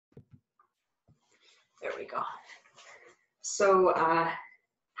There we go. So,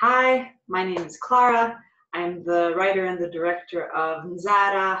 hi, my name is Clara. I'm the writer and the director of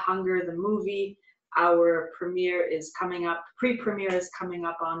NZARA-HUNGER, the movie. Our premiere is coming up, pre-premiere is coming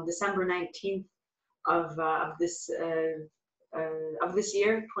up on December 19th of this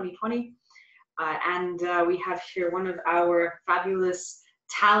year, 2020. And we have here one of our fabulous,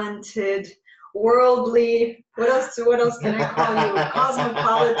 talented, worldly, what else can I call you?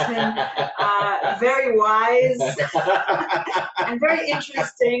 Cosmopolitan, very wise, and very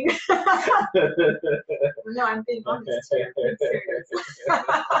interesting. No, I'm being honest here. I'm serious.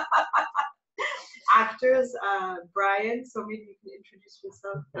 Actors, Brian. So maybe you can introduce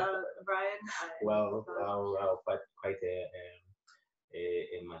yourself, Brian. Well, quite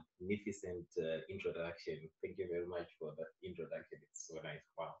a magnificent introduction. Thank you very much for that introduction. It's so nice.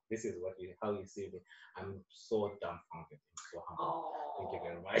 Wow, this is how you see me. I'm so dumbfounded. I'm so humble. Thank you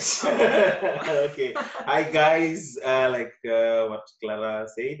very much. Okay. Hi guys. What Clara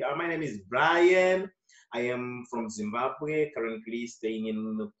said, my name is Brian. I am from Zimbabwe, currently staying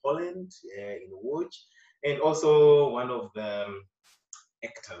in Poland, in Łódź, and also one of the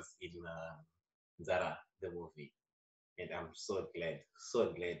actors in NZARA, the movie. And I'm so glad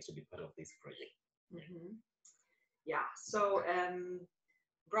to be part of this project. Mm-hmm. Yeah. So,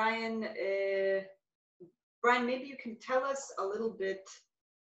 Brian, maybe you can tell us a little bit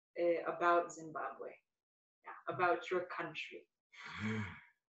about Zimbabwe, about your country.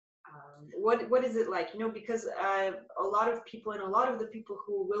 What is it like? You know, because a lot of people and the people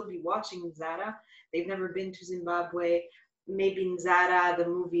who will be watching NZARA, they've never been to Zimbabwe. Maybe NZARA, the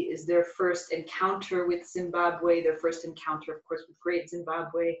movie, is their first encounter with Zimbabwe, their first encounter, of course, with Great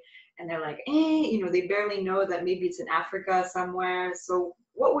Zimbabwe, and they're like, they barely know that maybe it's in Africa somewhere. So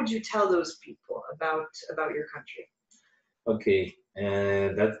what would you tell those people about your country? Okay,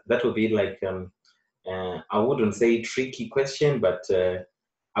 that would be like, I wouldn't say tricky question, but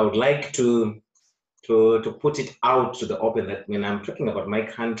I would like to put it out to the open that when I'm talking about my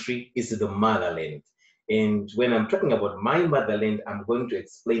country, it's the motherland. And when I'm talking about my motherland, I'm going to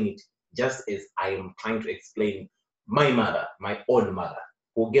explain it just as I am trying to explain my mother, my own mother,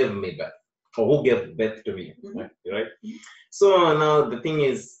 who gave me birth, or who gave birth to me, mm-hmm. right? Mm-hmm. So now the thing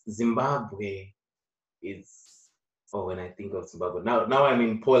is, Zimbabwe is, when I think of Zimbabwe, now I'm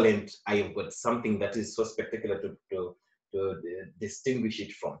in Poland, I have got something that is so spectacular to distinguish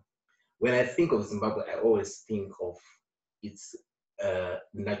it from. When I think of Zimbabwe, I always think of its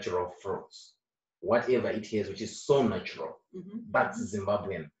natural fruits. Whatever it is, which is so natural, mm-hmm. that's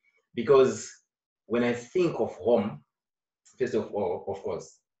Zimbabwean. Because when I think of home, first of all, of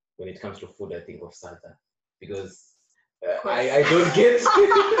course, when it comes to food, I think of sada. Because I don't get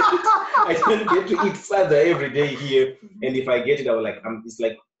I don't get to eat sada every day here. Mm-hmm. And if I get it, I will it's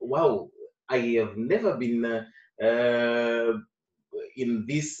like, wow, I have never been in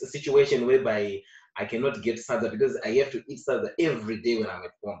this situation whereby I cannot get sada because I have to eat sada every day when I'm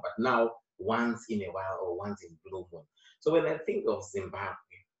at home. But now, once in a while or once in blue moon. So when I think of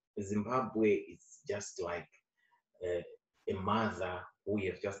Zimbabwe is just like a mother who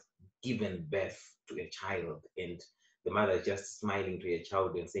have just given birth to a child, and the mother is just smiling to a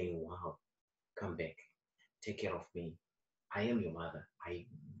child and saying, wow, come back, take care of me. I am your mother. I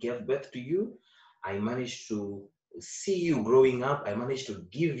gave birth to you. I managed to see you growing up. I managed to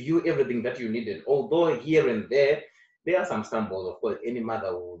give you everything that you needed. Although here and there are some stumbles. Of course, any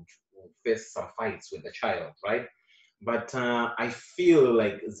mother would face some fights with the child, right? But I feel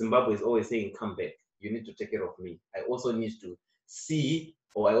like Zimbabwe is always saying, come back, you need to take care of me. I also need to see,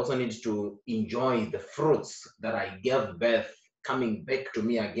 or I also need to enjoy the fruits that I gave birth coming back to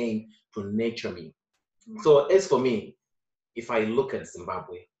me again to nurture me. Mm-hmm. So as for me, if I look at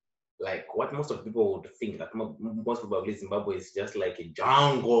Zimbabwe, like what most of people would think, that most probably Zimbabwe is just like a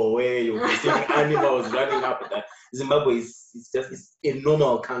jungle where you'll be seeing animals running up. Zimbabwe is a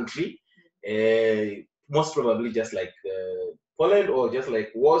normal country. Most probably just like Poland or just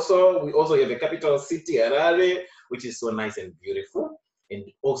like Warsaw. We also have a capital city, Harare, which is so nice and beautiful and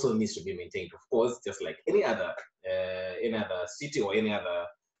also needs to be maintained, of course, just like any other city or any other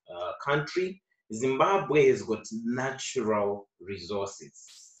country. Zimbabwe has got natural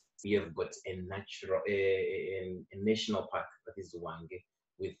resources. We have got a national park, that is Hwange,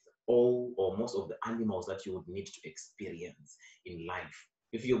 with all or most of the animals that you would need to experience in life.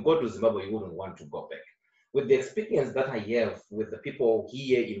 If you go to Zimbabwe, you wouldn't want to go back. With the experience that I have with the people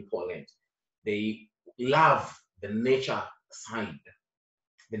here in Poland, they love the nature side.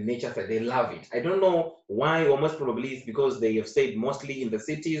 The nature side, they love it. I don't know why, or most probably it's because they have stayed mostly in the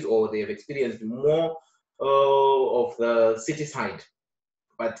cities, or they have experienced more of the city side.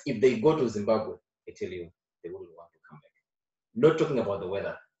 But if they go to Zimbabwe, I tell you, they wouldn't want to come back. Not talking about the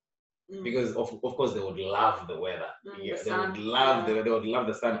weather, because of course they would love the weather. Yeah, The they sun, would love they would love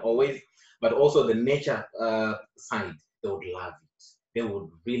the sun always, but also the nature side, they would love it. They would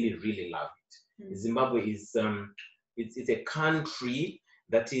really, really love it. Zimbabwe is it's a country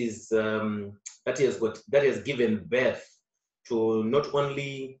that is that has given birth to not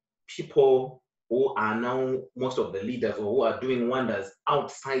only people who are now most of the leaders or who are doing wonders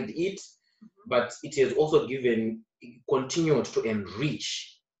outside it, but it has also continued to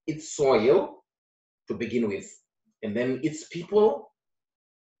enrich its soil to begin with, and then its people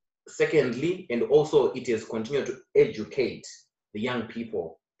secondly, and also it has continued to educate the young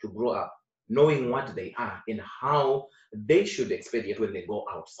people to grow up knowing what they are and how they should experience when they go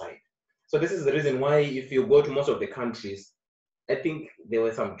outside. So this is the reason why if you go to most of the countries, I think there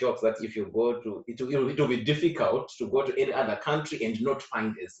were some jokes that if you go to, it will be difficult to go to any other country and not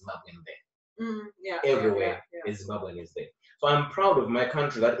find a Zimbabwean there. Everywhere a Zimbabwean is there. So I'm proud of my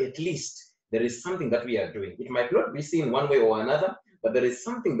country that at least there is something that we are doing. It might not be seen one way or another, but there is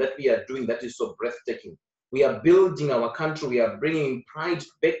something that we are doing that is so breathtaking. We are building our country. We are bringing pride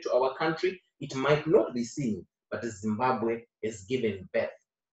back to our country. It might not be seen, but Zimbabwe has given birth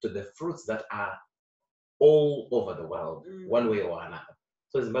to the fruits that are all over the world, one way or another.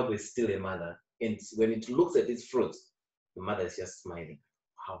 So Zimbabwe is still a mother. And when it looks at its fruits, the mother is just smiling.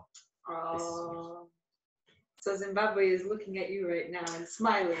 Wow. Oh. So Zimbabwe is looking at you right now and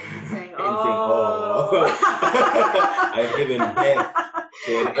smiling and saying, oh. I've given birth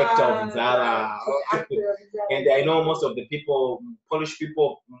to an actor of NZARA. And I know most of the people, Polish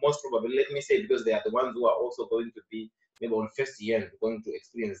people, most probably, let me say, because they are the ones who are also going to be maybe on first year, going to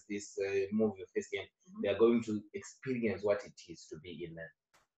experience this movie first year. They are going to experience what it is to be in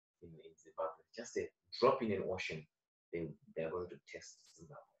Zimbabwe. Just a drop in an ocean, they are going to test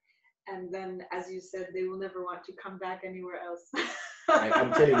Zimbabwe. And then, as you said, they will never want to come back anywhere else.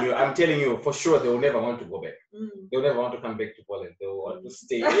 I'm telling you, for sure, they will never want to go back. They will never want to come back to Poland. They will want to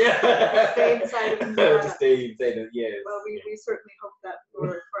stay. Stay inside of Zara. To stay inside of, yes. Well, we certainly hope that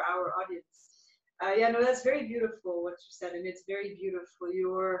for our audience. Yeah, no, that's very beautiful what you said, and it's very beautiful.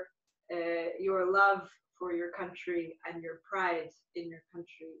 Your love for your country and your pride in your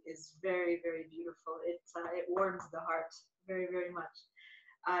country is very, very beautiful. It warms the heart very, very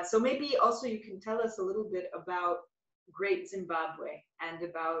much. So maybe also you can tell us a little bit about Great Zimbabwe and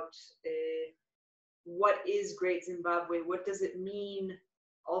about what is Great Zimbabwe? What does it mean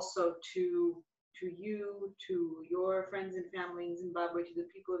also to you, to your friends and family in Zimbabwe, to the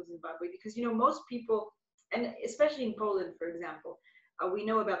people of Zimbabwe? Because, you know, most people, and especially in Poland, for example, we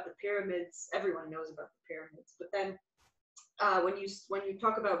know about the pyramids. Everyone knows about the pyramids. But then when you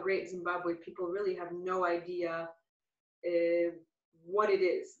talk about Great Zimbabwe, people really have no idea what it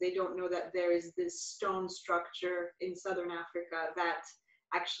is. They don't know that there is this stone structure in Southern Africa that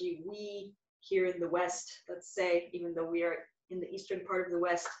actually we here in the West, let's say, even though we are in the eastern part of the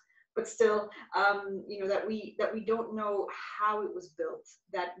West, but still, you know, that we don't know how it was built,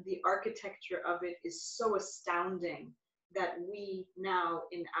 that the architecture of it is so astounding that we now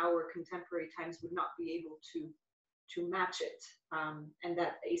in our contemporary times would not be able to match it, and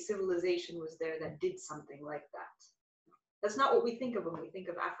that a civilization was there that did something like that. That's not what we think of when we think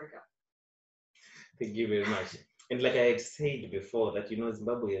of Africa. Thank you very much. And like I had said before, that, you know,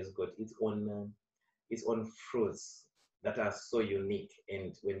 Zimbabwe has got its own fruits that are so unique,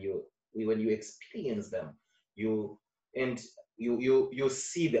 and when you experience them, you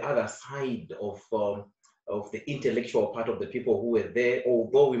see the other side of the intellectual part of the people who were there.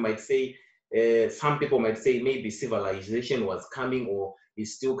 Although we might say, some people might say maybe civilization was coming or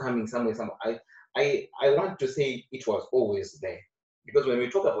is still coming somewhere. I want to say it was always there, because when we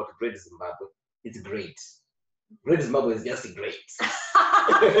talk about Great Zimbabwe, it's great. Great Zimbabwe is just great.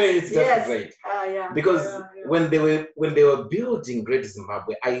 It's just great. Because when they were building Great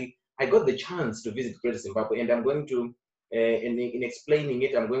Zimbabwe, I got the chance to visit Great Zimbabwe, and I'm going to in explaining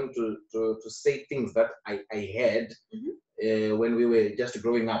it, I'm going to say things that I heard when we were just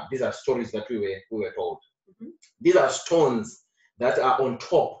growing up. These are stories that we were told. These are stones that are on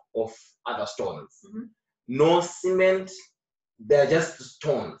top of other stones. No cement, they're just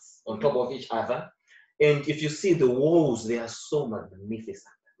stones on top of each other. And if you see the walls, they are so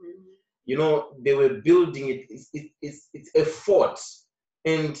magnificent. You know, they were building it. It's a fort,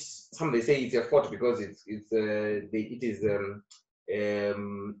 and some they say it's a fort because it is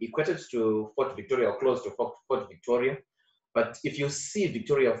equated to Fort Victoria or close to Fort Victoria. But if you see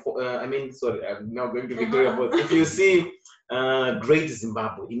Victoria, I'm now going to Victoria Falls. If you see Great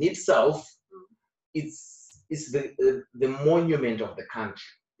Zimbabwe in itself, it's the monument of the country.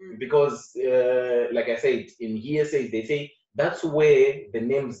 because, like I said, in hearsay, they say that's where the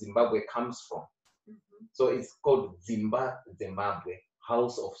name Zimbabwe comes from. So it's called Zimbabwe,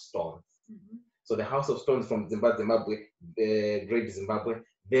 House of Stones. So the House of Stones from Zimbabwe, the Great Zimbabwe,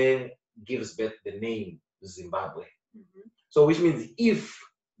 there gives birth the name Zimbabwe. So which means if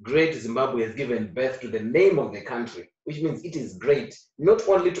Great Zimbabwe has given birth to the name of the country, which means it is great, not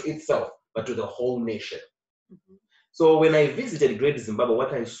only to itself, but to the whole nation. So when I visited Great Zimbabwe,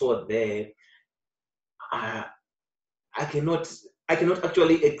 what I saw there, I cannot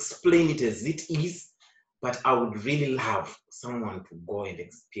actually explain it as it is, but I would really love someone to go and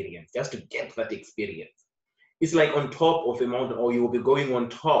experience, just to get that experience. It's like on top of a mountain, or you will be going on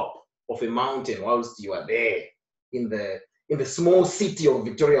top of a mountain whilst you are there in the small city of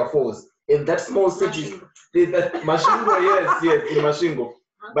Victoria Falls. In that small city, Mashingo, yes, in Mashingo.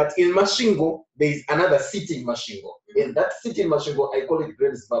 But in Mashingo, there is another city in Mashingo. In that city in Mashingo, I call it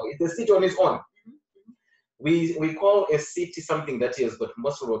Great Zimbabwe. It's a city on its own. We call a city something that is, but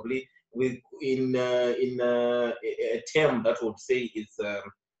most probably in a term that would say it's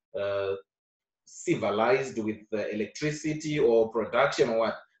civilized with electricity or production or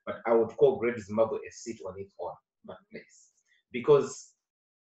what. But I would call Great Zimbabwe a city on its own, that place, because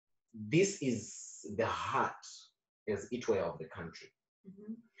this is the heart, as it were, of the country.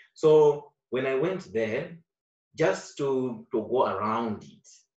 So when I went there, just to go around it,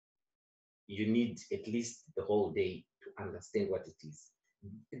 you need at least the whole day to understand what it is.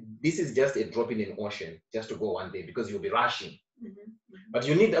 This is just a drop in an ocean, just to go one day, because you'll be rushing. But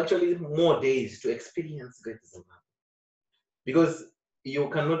you need actually more days to experience Great Zimbabwe, because you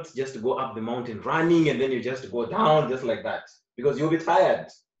cannot just go up the mountain running and then you just go down just like that, because you'll be tired.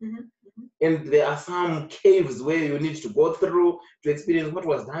 And there are some caves where you need to go through to experience what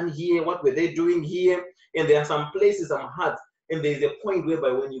was done here, what were they doing here. And there are some places, some huts, and there's a point whereby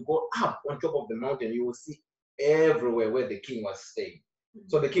when you go up on top of the mountain, you will see everywhere where the king was staying.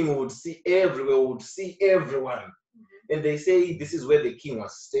 So the king would see everywhere, would see everyone. And they say this is where the king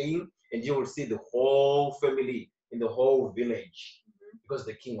was staying, and you will see the whole family in the whole village, because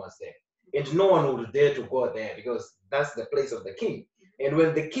the king was there. And no one would dare to go there, because that's the place of the king. And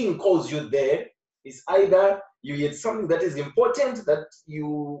when the king calls you there, it's either you get something that is important that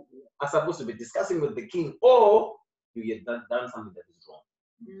you are supposed to be discussing with the king, or you get done something that is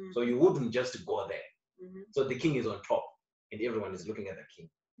wrong. So you wouldn't just go there. So the king is on top, and everyone is looking at the king.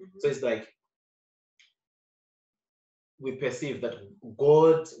 So it's like we perceive that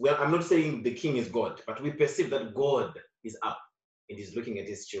God, well, I'm not saying the king is God, but we perceive that God is up and is looking at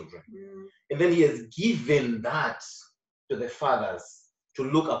his children. And then he has given that to the fathers to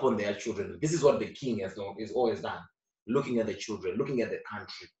look upon their children. This is what the king has always done, looking at the children, looking at the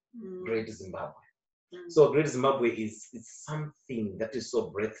country, Great Zimbabwe. So Great Zimbabwe is something that is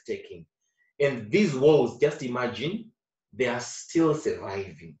so breathtaking. And these walls, just imagine, they are still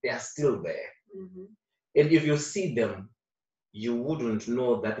surviving. They are still there. And if you see them, you wouldn't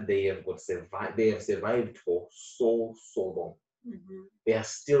know that they have survived for so long. They are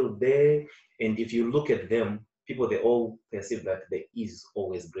still there. And if you look at them, people, they all perceive that there is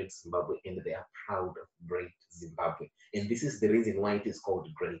always Great Zimbabwe, and they are proud of Great Zimbabwe. And this is the reason why it is called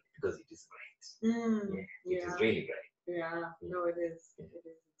great, because it is great. It is really great. No, it is. It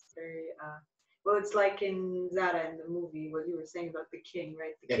is. It's very, well, it's like in Zara, in the movie, what you were saying about the king,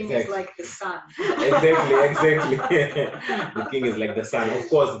 right? The king is like the sun. Exactly. The king is like the sun. Of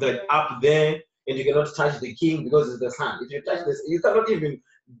course, it's like up there, and you cannot touch the king because it's the sun. If you touch this, you cannot even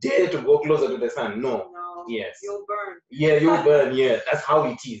dare to go closer to the sun. No. Yes. You'll burn. Yeah, you'll burn. Yeah, that's how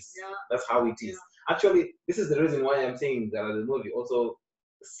it is. That's how it is. Actually, this is the reason why I'm saying that the movie also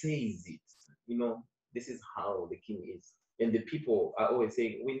says it. You know, this is how the king is. And the people are always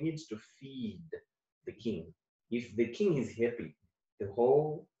saying, we need to feed the king. If the king is happy, the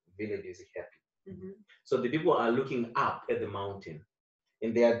whole village is happy. So the people are looking up at the mountain,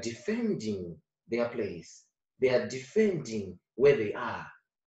 and they are defending their place. They are defending where they are.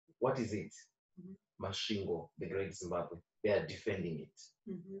 What is it? Mashingo, the Great Zimbabwe. They are defending it.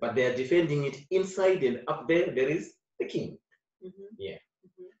 But they are defending it inside, and up there is the king.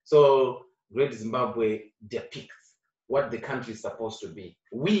 So Great Zimbabwe depicts what the country is supposed to be.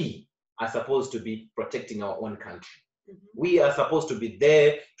 We are supposed to be protecting our own country. We are supposed to be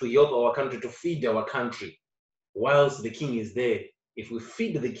there to help our country, to feed our country, whilst the king is there. If we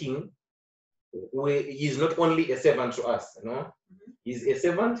feed the king, he is not only a servant to us, you know? He's a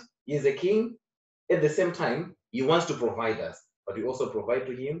servant, he is a king. At the same time, he wants to provide us, but we also provide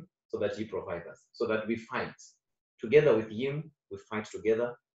to him so that he provides us, so that we fight. Together with him, we fight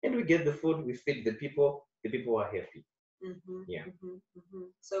together, and we get the food, we feed the people are happy. Yeah.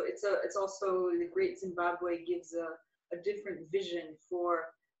 So it's also the Great Zimbabwe gives a different vision for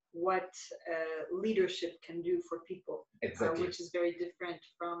what leadership can do for people, Exactly. which is very different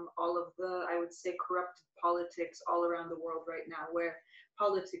from all of the, I would say, corrupted politics all around the world right now, where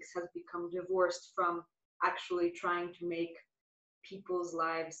politics has become divorced from actually trying to make people's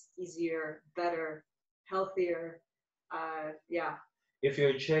lives easier, better, healthier. Yeah. If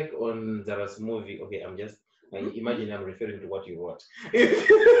you check on Zara's movie, okay, imagine I'm referring to what you wrote.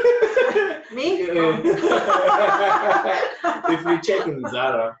 Me? If you check in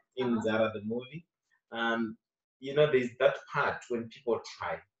Zara the movie, there's that part when people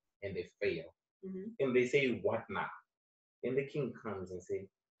try and they fail, and they say, "What now?" And the king comes and say,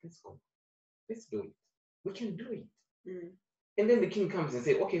 "Let's go, let's do it. We can do it." And then the king comes and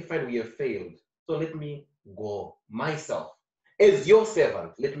say, "Okay, fine, we have failed. So let me go myself as your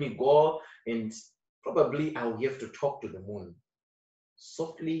servant. Let me go, and probably I'll have to talk to the moon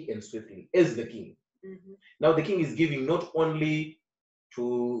softly and swiftly as the king." Now the king is giving not only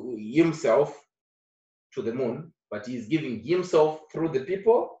to himself to the moon, but he is giving himself through the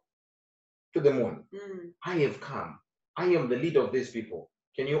people to the moon. I have come. I am the leader of these people.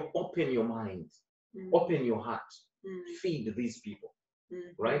 Can you open your mind, open your heart, feed these people,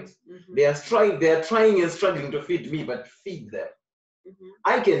 right? They are trying and struggling to feed me, but feed them.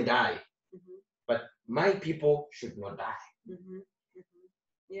 I can die, but my people should not die.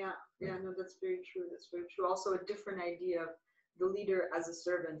 Yeah, no, that's very true. That's very true. Also, a different idea of the leader as a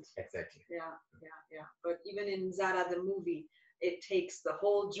servant. Exactly. Yeah. But even in Zara, the movie, it takes the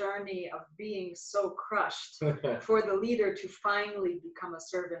whole journey of being so crushed for the leader to finally become a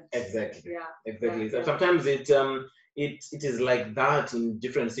servant. Exactly. Yeah. Exactly. So sometimes it is like that in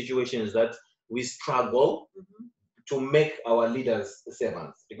different situations that we struggle to make our leaders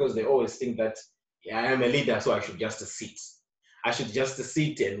servants, because they always think that, I am a leader, so I should just sit. I should just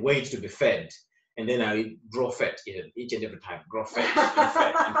sit and wait to be fed, and then I grow fat each and every time. Grow fat, and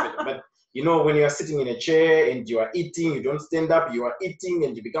fat, and fat. But when you are sitting in a chair and you are eating, you don't stand up, you are eating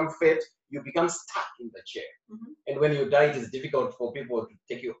and you become fat, you become stuck in the chair. And when you die, it is difficult for people to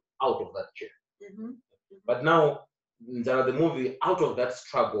take you out of that chair. But now, the movie, out of that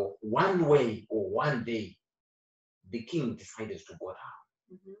struggle, one way or one day, the king decided to go down.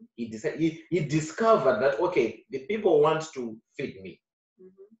 He discovered that, okay, the people want to feed me,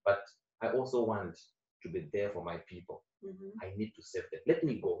 but I also want to be there for my people. I need to save them. Let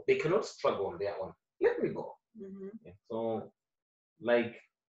me go. They cannot struggle on their own. Let me go. Yeah. So, like,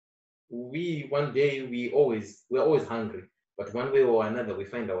 one day we're always hungry, but one way or another we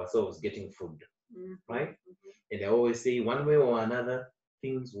find ourselves getting food, right? And I always say, one way or another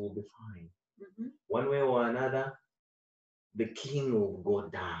things will be fine. One way or another, the king will go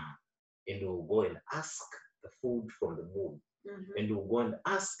down, and will go and ask the food from the moon. And we'll go and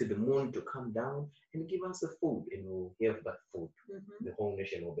ask the moon to come down and give us the food, and we'll have that food. The whole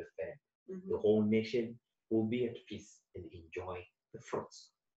nation will be fed. The whole nation will be at peace and enjoy the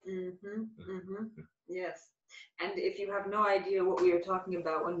fruits. Yes. And if you have no idea what we are talking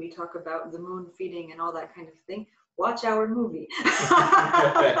about when we talk about the moon feeding and all that kind of thing, watch our movie.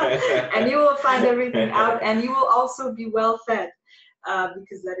 And you will find everything out, and you will also be well fed,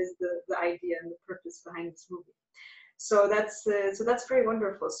 because that is the idea and the purpose behind this movie. So that's very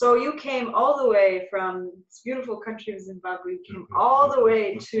wonderful. So you came all the way from this beautiful country of Zimbabwe, you came all the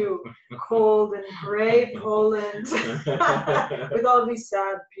way to cold and gray Poland with all these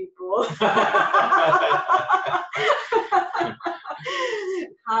sad people.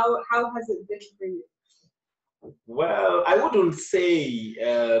 How has it been for you? Well, I wouldn't say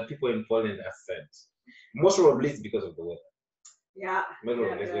people in Poland are sad. Most probably it's because of the weather. Yeah.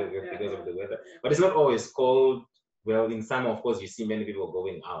 Because of the weather. But it's not always cold. Well, in summer, of course, you see many people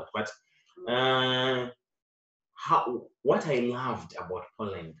going out. But what I loved about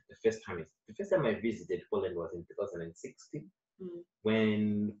Poland the first time I visited Poland was in 2016,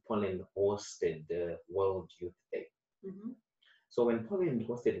 when Poland hosted the World Youth Day. So when Poland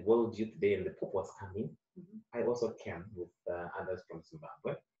hosted World Youth Day and the Pope was coming, I also came with others from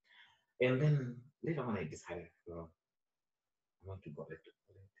Zimbabwe. And then later on, I decided, I want to go back to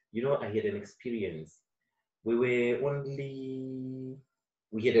Poland. I had an experience. We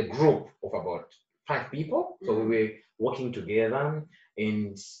had a group of about 5 people. So we were working together,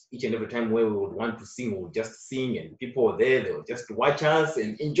 and each and every time where we would want to sing, we would just sing, and people were there, they would just watch us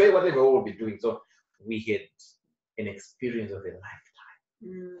and enjoy whatever we would be doing. So we had an experience of a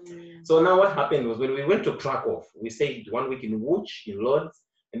lifetime. So now what happened was, when we went to Krakow, we stayed 1 week in Łódź, in Lodz,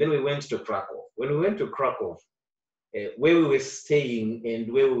 and then we went to Krakow. When we went to Krakow, where we were staying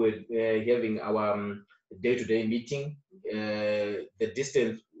and where we were having our day-to-day meeting. The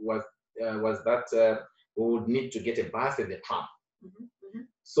distance was that we would need to get a bus and a tram.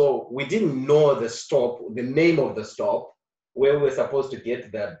 So we didn't know the name of the stop where we were supposed to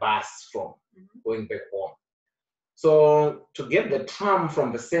get the bus from, going back home. So to get the tram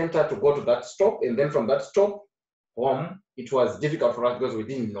from the center to go to that stop, and then from that stop home, it was difficult for us because we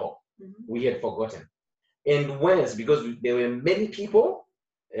didn't know. We had forgotten. And worse, because there were many people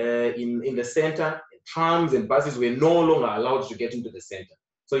in the center, trams and buses were no longer allowed to get into the center.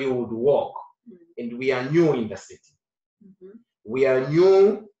 So you would walk, and we are new in the city. We are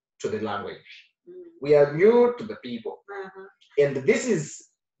new to the language. We are new to the people. And this is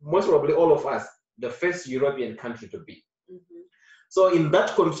most probably all of us, the first European country to be. So in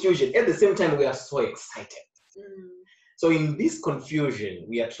that confusion, at the same time, we are so excited. So in this confusion,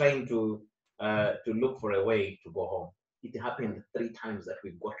 we are trying to look for a way to go home. It happened 3 times that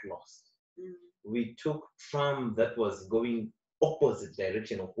we got lost. We took tram that was going opposite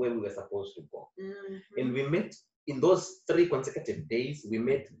direction of where we were supposed to go. And we met, in those 3 consecutive days, we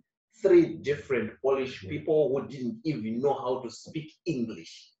met 3 different Polish people who didn't even know how to speak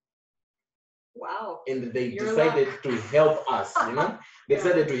English. Wow. And they decided to help us, you know? They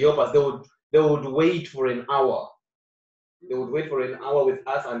decided to help us. They would wait for an hour. They would wait for an hour with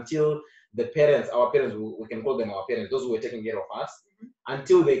us until the parents, our parents, we can call them our parents, those who were taking care of us,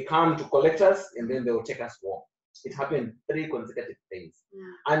 until they come to collect us, and then they will take us home. It happened 3 consecutive days.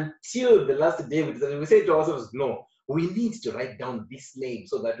 Until the last day, we said to ourselves, no, we need to write down this name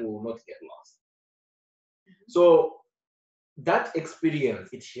so that we will not get lost. So that experience,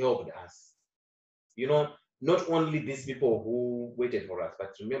 it helped us. You know, not only these people who waited for us,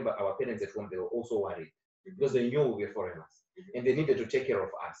 but remember our parents at home, they were also worried because they knew we were foreigners and they needed to take care of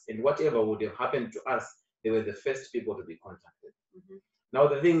us. And whatever would have happened to us, they were the first people to be contacted. Now,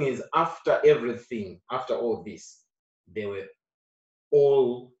 the thing is, after everything, after all this, they were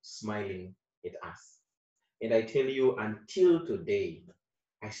all smiling at us. And I tell you, until today,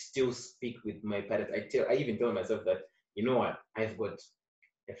 I still speak with my parents. I even tell myself that, you know what, I've got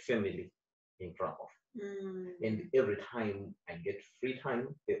a family in Krakow. And every time I get free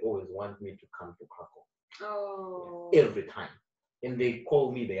time, they always want me to come to Krakow. Oh. Every time. And they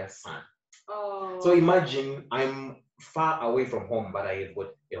call me their son. Oh. So imagine I'm far away from home, but I have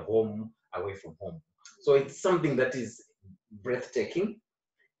got a home away from home. So it's something that is breathtaking.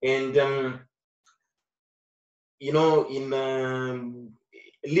 And, you know, in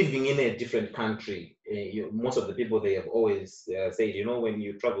living in a different country, most of the people, they have always said, you know, when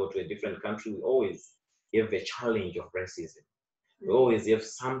you travel to a different country, we always have a challenge of racism. We always have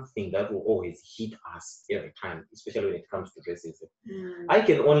something that will always hit us every time, especially when it comes to racism. I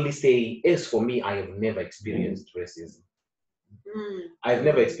can only say, as for me, I have never experienced racism. I've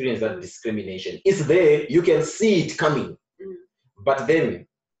never experienced that discrimination. It's there, you can see it coming. But then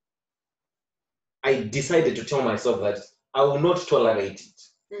I decided to tell myself that I will not tolerate it.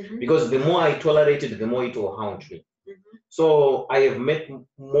 Because the more I tolerate it, the more it will haunt me. So I have met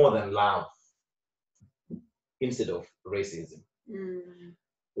more than love instead of racism.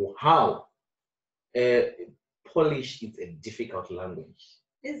 How? Polish is a difficult language.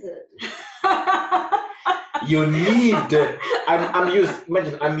 Is it? You need,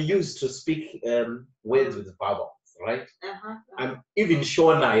 I'm used to speak words with vowels, right? I'm even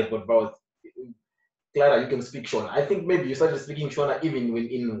Shona, I've got vowels. Clara, you can speak Shona. I think maybe you started speaking Shona even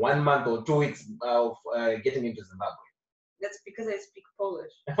in 1 month or 2 weeks of getting into Zimbabwe. That's because I speak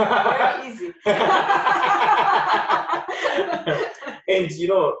Polish. Very easy. And you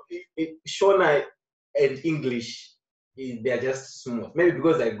know, Shona and English, they're just smooth. Maybe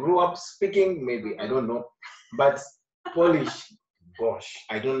because I grew up speaking, maybe, I don't know. But Polish, gosh,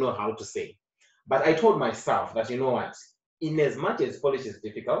 I don't know how to say. But I told myself that, you know what, in as much as Polish is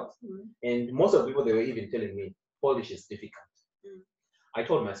difficult, and most of the people, they were even telling me Polish is difficult. I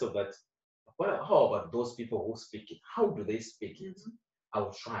told myself that, well, how about those people who speak it? How do they speak it?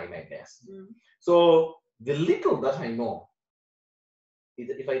 I'll try my best. So the little that I know is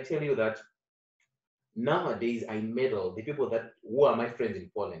that if I tell you that nowadays I medal the people who are my friends in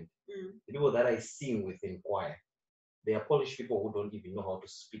Poland, the people that I sing with in choir, they are Polish people who don't even know how to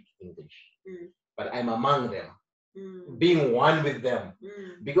speak English. But I'm among them, being one with them,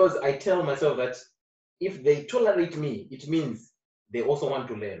 because I tell myself that if they tolerate me, it means they also want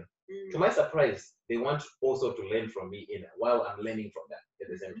to learn. To my surprise, they want also to learn from me while I'm learning from them at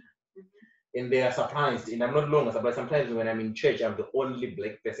the same time. And they are surprised, and I'm not longer surprised. Sometimes when I'm in church, I'm the only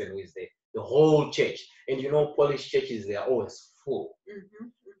black person who is there, the whole church. And you know, Polish churches, they are always full.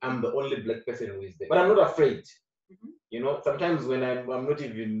 I'm the only black person who is there, but I'm not afraid. You know, sometimes when I don't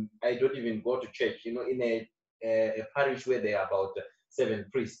even go to church. You know, in a parish where there are about 7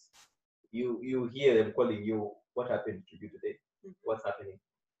 priests, you hear them calling you, what happened to you today? What's happening?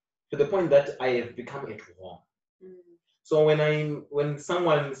 To the point that I have become at home. So when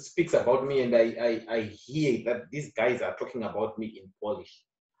someone speaks about me and I hear that these guys are talking about me in Polish,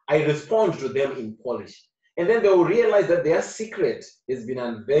 I respond to them in Polish. And then they will realize that their secret has been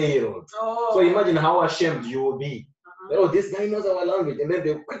unveiled. Oh. So imagine how ashamed you will be. Oh, this guy knows our language. And then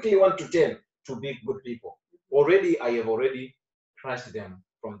they quickly want to turn to be good people. I have already crushed them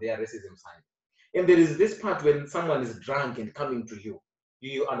from their racism side. And there is this part when someone is drunk and coming to you,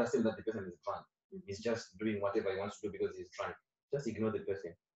 you understand that the person is drunk. He's just doing whatever he wants to do because he's drunk. Just ignore the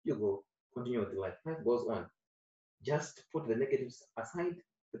person. You go, continue with life. Life goes on. Just put the negatives aside,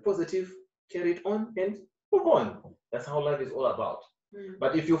 the positive, carry it on, and move on. That's how life is all about.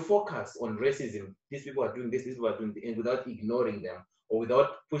 But if you focus on racism, these people are doing this, these people are doing this, and without ignoring them or without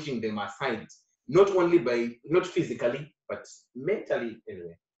pushing them aside, not physically, but mentally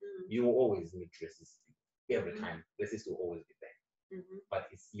anyway, you will always meet racists every time. Racists will always be there. But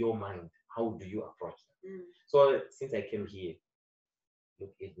it's your mind. How do you approach them? So since I came here,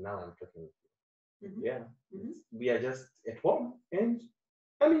 look, now I'm talking with you. Yeah, we are just at home and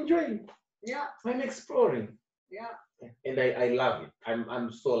I'm enjoying. Yeah, I'm exploring. Yeah, and I love it.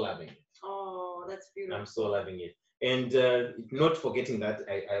 I'm so loving it. Oh, that's beautiful. I'm so loving it, and not forgetting that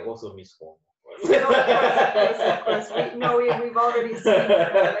I also miss home. Of course. We've already seen it.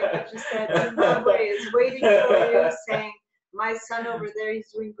 Like you just said, Zimbabwe is waiting for you, saying, my son over there,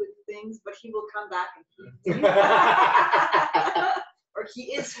 he's doing good things, but he will come back and feed me. Or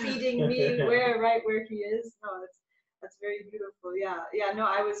he is feeding me right where he is. No, that's very beautiful. Yeah. No,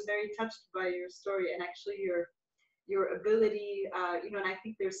 I was very touched by your story and actually your ability. And I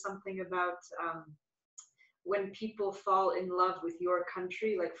think there's something about when people fall in love with your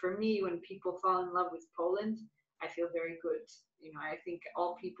country. Like for me, when people fall in love with Poland, I feel very good. I think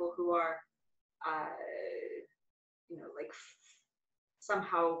all people who are like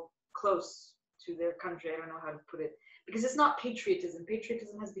somehow close to their country. I don't know how to put it, because it's not patriotism.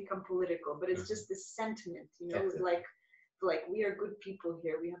 Patriotism has become political, but it's just this sentiment, like we are good people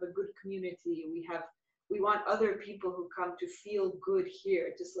here. We have a good community. We want other people who come to feel good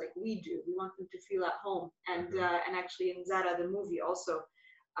here, just like we do. We want them to feel at home. And actually in Zara, the movie also,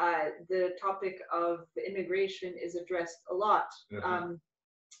 the topic of the immigration is addressed a lot.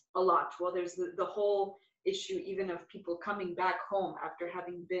 A lot. Well, there's the whole issue even of people coming back home after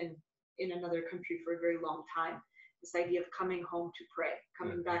having been in another country for a very long time. This idea of coming home to pray,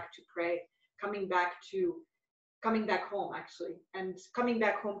 coming back to pray, coming back home actually, and coming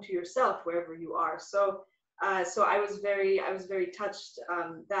back home to yourself wherever you are. So I was very touched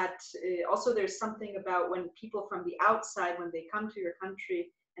that also there's something about when people from the outside, when they come to your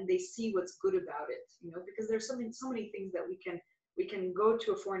country and they see what's good about it, because there's so many things that we can go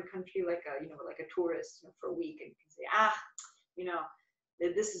to a foreign country like a tourist for a week and you can say,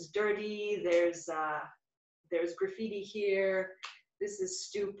 this is dirty, there's graffiti here, this is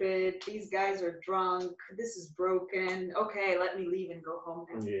stupid, these guys are drunk, this is broken, okay, let me leave and go home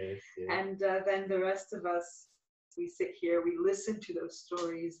now. Yes. And then the rest of us, we sit here, we listen to those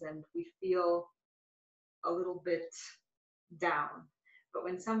stories and we feel a little bit down. But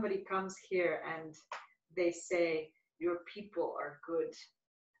when somebody comes here and they say, your people are good,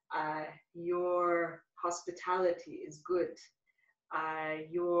 your hospitality is good,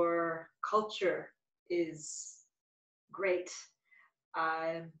 your culture is great,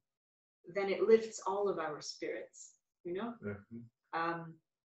 then it lifts all of our spirits,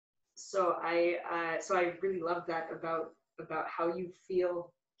 So I really love that about how you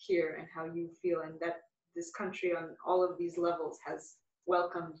feel here and how you feel, and that this country on all of these levels has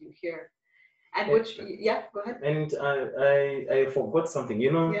welcomed you here. And go ahead. And I forgot something.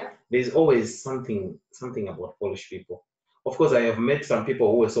 There's always something about Polish people. Of course, I have met some people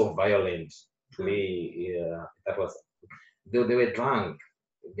who were so violent to me. They were drunk.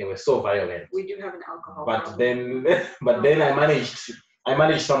 They were so violent. We do have an alcohol problem. Then I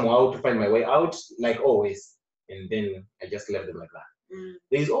managed somehow to find my way out, like always. And then I just left them like that.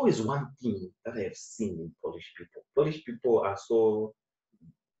 There is always one thing that I have seen in Polish people. Polish people are so.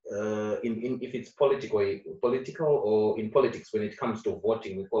 If it's political or in politics, when it comes to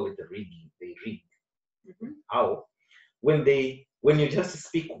voting, we call it rigging. They rig. How? When you just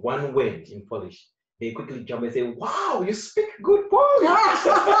speak one word in Polish, they quickly jump and say, "Wow, you speak good Polish!"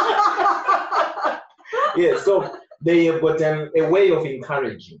 Yeah, so they have got a way of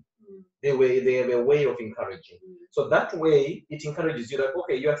encouraging. They have a way of encouraging. So that way, it encourages you that,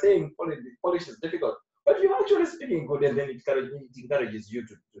 okay, you are saying Polish is difficult. But you're actually speaking good, and then it encourages you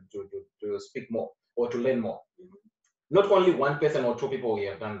to speak more or to learn more. Not only one person or two people who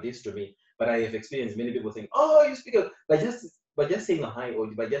have done this to me, but I have experienced many people saying, "Oh, you speak by just saying hi or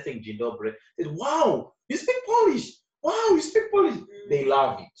by just saying dzień said, "Wow, you speak Polish! Wow, you speak Polish!" They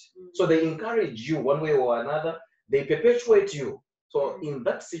love it, so they encourage you one way or another. They perpetuate you. So in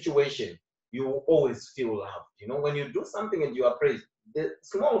that situation, you always feel loved. You know, when you do something and you are praised, the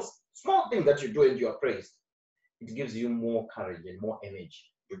small thing that you do and you are praised, it gives you more courage and more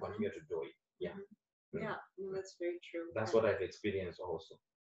energy to continue to do it. Yeah. Yeah, no, that's very true. That's what I've experienced also.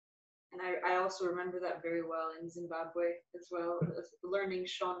 And I also remember that very well in Zimbabwe as well, learning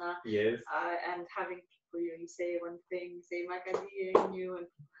Shona. Yes. And having people, you say one thing, you say Makadi and you, and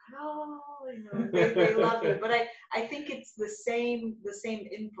they love you. But I think it's the same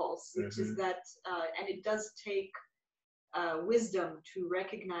impulse, which is that, and it does take wisdom to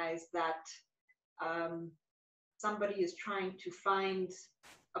recognize that somebody is trying to find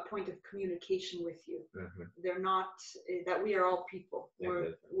a point of communication with you. They're not, that we are all people.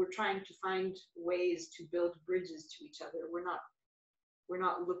 We're trying to find ways to build bridges to each other. We're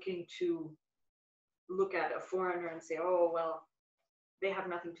not looking to look at a foreigner and say, oh, well, they have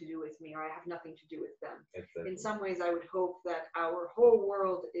nothing to do with me, or I have nothing to do with them. Exactly. In some ways, I would hope that our whole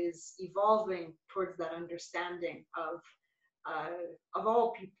world is evolving towards that understanding of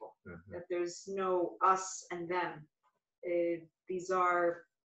all people, that there's no us and them. These are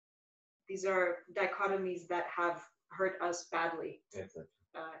dichotomies that have hurt us badly,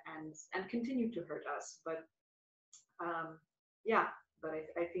 and continue to hurt us. But I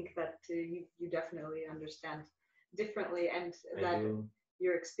think that you definitely understand differently, and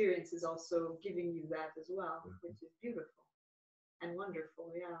your experience is also giving you that as well, which is beautiful and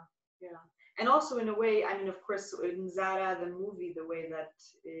wonderful. Yeah. And also in a way, I mean, of course, in NZARA, the movie, the way that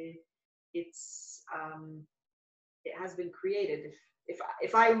it has been created.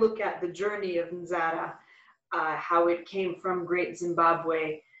 If I look at the journey of NZARA, how it came from Great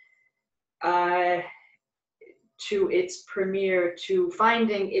Zimbabwe to its premiere, to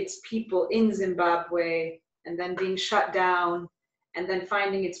finding its people in Zimbabwe, and then being shut down, and then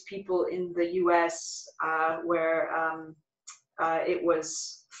finding its people in the US, where it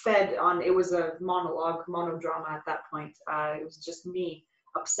was fed on, it was a monodrama at that point. It was just me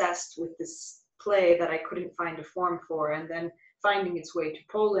obsessed with this play that I couldn't find a form for, and then finding its way to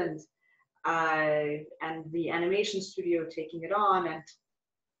Poland, and the animation studio taking it on, and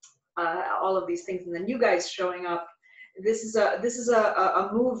all of these things, and then you guys showing up. This is a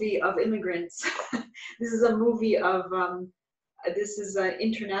movie of immigrants. This is a movie of this is an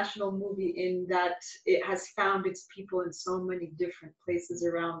international movie in that it has found its people in so many different places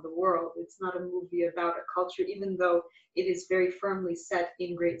around the world. It's not a movie about a culture, even though it is very firmly set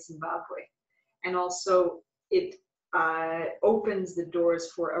in Great Zimbabwe. And also it opens the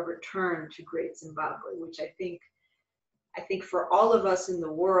doors for a return to Great Zimbabwe, which I think for all of us in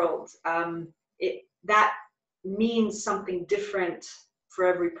the world, that means something different for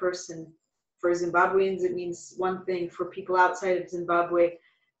every person. For Zimbabweans, it means one thing. For people outside of Zimbabwe,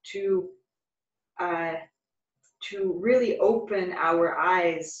 to really open our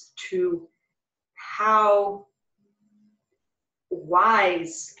eyes to how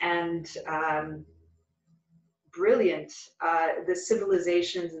wise and brilliant the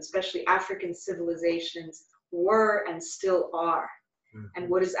civilizations, especially African civilizations, were and still are. And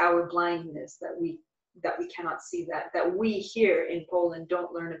what is our blindness that we cannot see that we here in Poland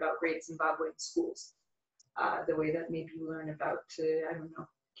don't learn about Great Zimbabwean schools the way that maybe you learn about I don't know,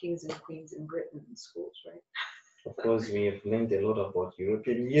 kings and queens in Britain in schools, right? Of course, we have learned a lot about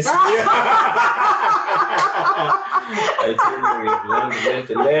European history. I think we have learned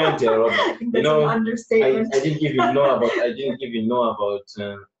a lot. You know, I didn't even know about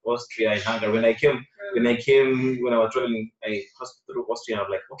Austria and Hungary. When I was traveling, I passed through Austria, and I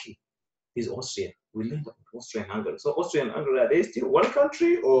was like, okay, this is Austria. We learned about Austria and Hungary. So Austria and Hungary, are they still one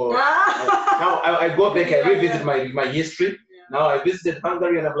country? Or now I go back, I revisit my history. Now I visited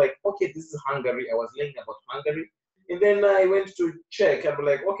Hungary, and I'm like, okay, this is Hungary. I was learning about Hungary. And then I went to Czech, and I'm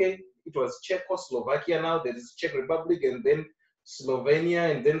like, okay, it was Czechoslovakia now. There is Czech Republic, and then Slovenia,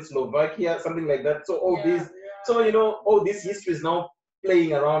 and then Slovakia, something like that. So all all this history is now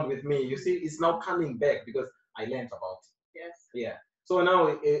playing around with me. You see, it's now coming back because I learned about it. Yes. Yeah. So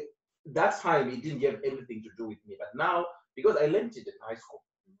now, that time, it didn't have anything to do with me. But now, because I learned it in high school,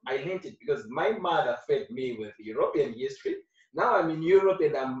 I learned it because my mother fed me with European history. Now I'm in Europe,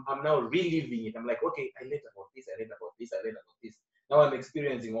 and I'm now reliving it. I'm like, okay, I learned about this, I learned about this, I learned about this. Now I'm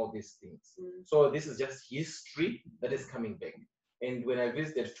experiencing all these things. So this is just history that is coming back. And when I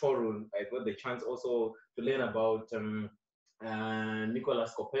visited Torun, I got the chance also to learn about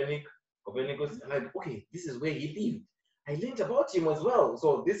Nicholas Copernicus. Like, okay, this is where he lived. I learned about him as well.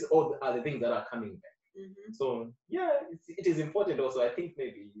 So these all are the things that are coming back. So yeah, it is important also. I think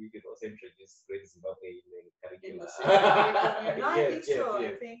maybe you could also introduce Great Zimbabwe in the curriculum. No, I think so.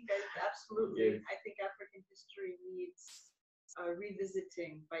 I think absolutely. Yes. I think African history needs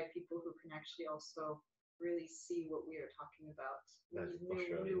revisiting by people who can actually also really see what we are talking about. We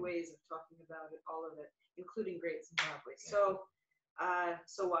need new ways of talking about it, all of it, including Great Zimbabwe. So,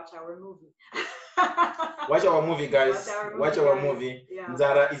 so watch our movie. Watch our movie, guys. Watch our movie. Yeah.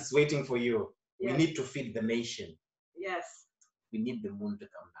 NZARA is waiting for you. Yes. We need to feed the nation. Yes. We need the moon to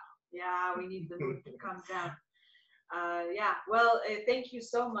come down. Yeah, we need the moon to come down. Yeah. Well, thank you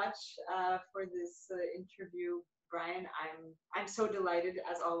so much for this interview, Brian. I'm so delighted,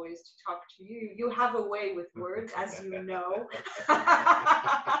 as always, to talk to you. You have a way with words, as you know,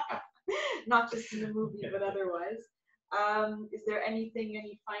 not just in the movie, but otherwise. Is there anything,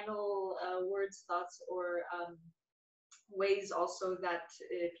 any final words, thoughts, or ways also that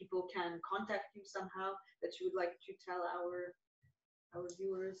people can contact you somehow that you would like to tell our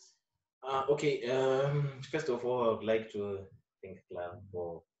viewers? Okay. First of all, I would like to thank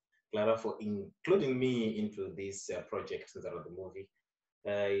Clara for including me into this project, NZARA the movie.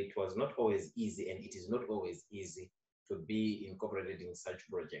 It was not always easy, and it is not always easy to be incorporated in such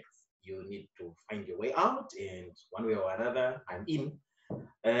projects. You need to find your way out, and one way or another, I'm in.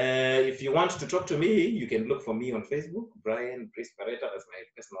 If you want to talk to me, you can look for me on Facebook, Brian Briss Bareta, that's my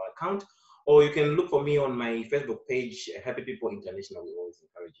personal account, or you can look for me on my Facebook page, Happy People International. We always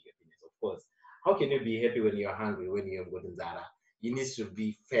encourage happiness, of course. How can you be happy when you're hungry, when you have got NZARA? You need to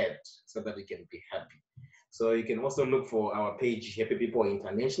be fed so that you can be happy. So you can also look for our page, Happy People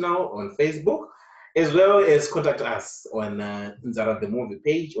International, on Facebook, as well as contact us on NZARA the movie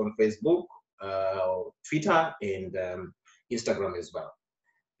page on Facebook, Twitter, and Instagram as well.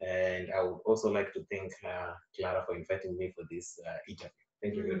 And I would also like to thank Clara for inviting me for this interview.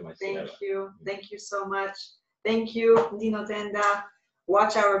 Thank you very much. Thank you. Thank you so much. Thank you, Ndino Tenda.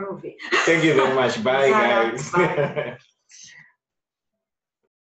 Watch our movie. Thank you very much. Bye, guys. Bye.